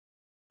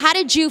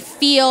how did you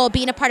feel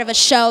being a part of a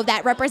show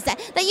that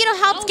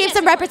helps give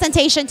some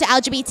representation to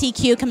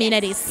LGBTQ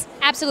communities?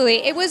 Absolutely.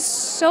 It was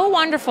so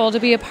wonderful to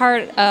be a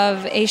part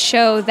of a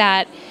show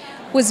that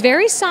was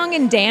very song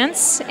and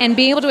dance and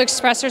being able to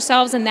express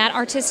ourselves in that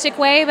artistic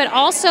way, but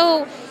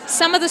also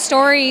some of the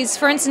stories,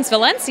 for instance,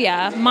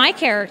 Valencia, my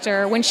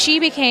character, when she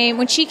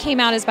came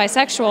out as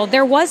bisexual,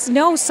 there was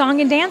no song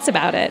and dance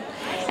about it.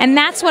 And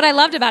that's what I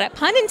loved about it.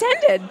 Pun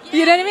intended.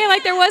 You know what I mean?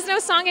 Like, there was no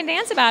song and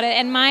dance about it.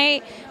 And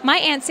my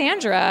Aunt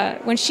Sandra,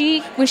 when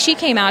she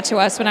came out to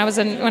us when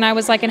I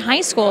was like in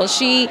high school,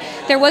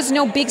 there was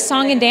no big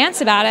song and dance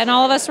about it. And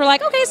all of us were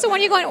like, okay, so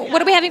when are you going?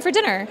 What are we having for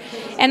dinner?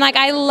 And like,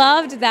 I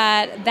loved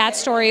that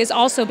story is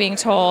also being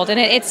told. And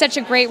it's such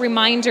a great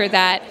reminder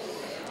that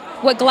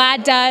what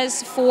GLAAD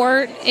does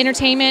for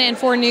entertainment and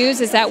for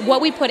news is that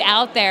what we put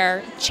out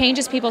there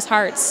changes people's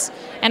hearts.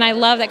 And I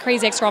love that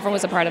Crazy Ex-Girlfriend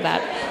was a part of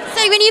that.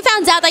 So when you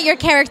found out that your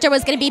character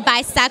was going to be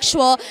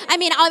bisexual, I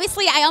mean,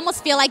 obviously, I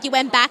almost feel like you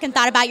went back and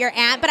thought about your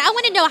aunt, but I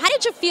want to know, how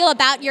did you feel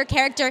about your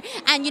character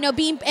and,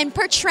 being and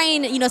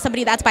portraying,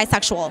 somebody that's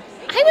bisexual?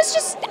 I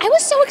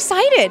was so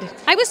excited.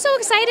 I was so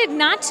excited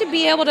not to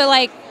be able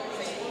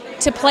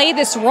to play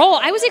this role.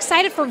 I was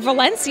excited for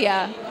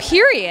Valencia,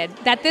 period,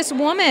 that this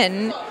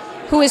woman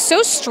who is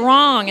so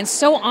strong and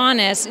so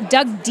honest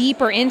dug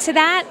deeper into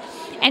that,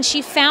 and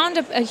she found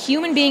a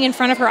human being in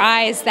front of her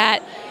eyes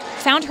that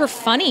found her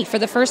funny for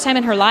the first time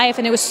in her life.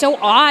 And it was so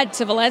odd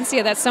to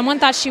Valencia that someone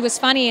thought she was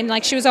funny, and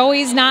like,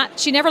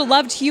 she never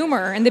loved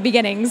humor in the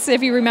beginnings,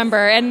 if you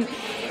remember. And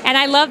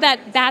I love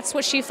that that's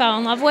what she fell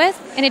in love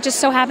with, and it just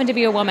so happened to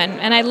be a woman.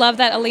 And I love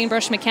that Aline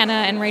Brosh McKenna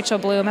and Rachel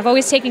Bloom have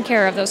always taken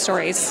care of those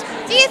stories.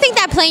 Do you think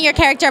that playing your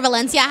character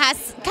Valencia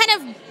has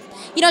kind of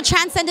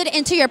transcended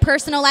into your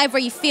personal life,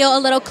 where you feel a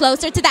little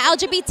closer to the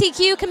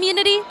LGBTQ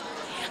community?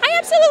 I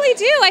absolutely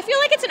do. I feel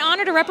like it's an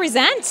honor to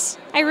represent.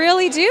 I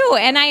really do.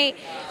 And I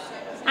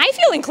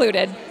feel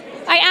included.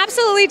 I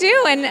absolutely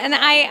do. And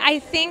I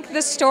think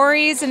the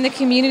stories in the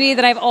community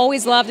that I've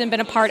always loved and been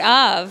a part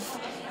of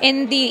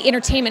in the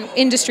entertainment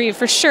industry,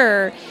 for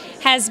sure,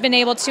 has been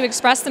able to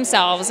express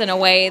themselves in a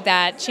way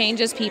that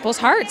changes people's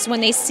hearts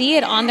when they see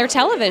it on their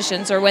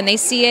televisions or when they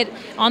see it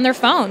on their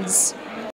phones.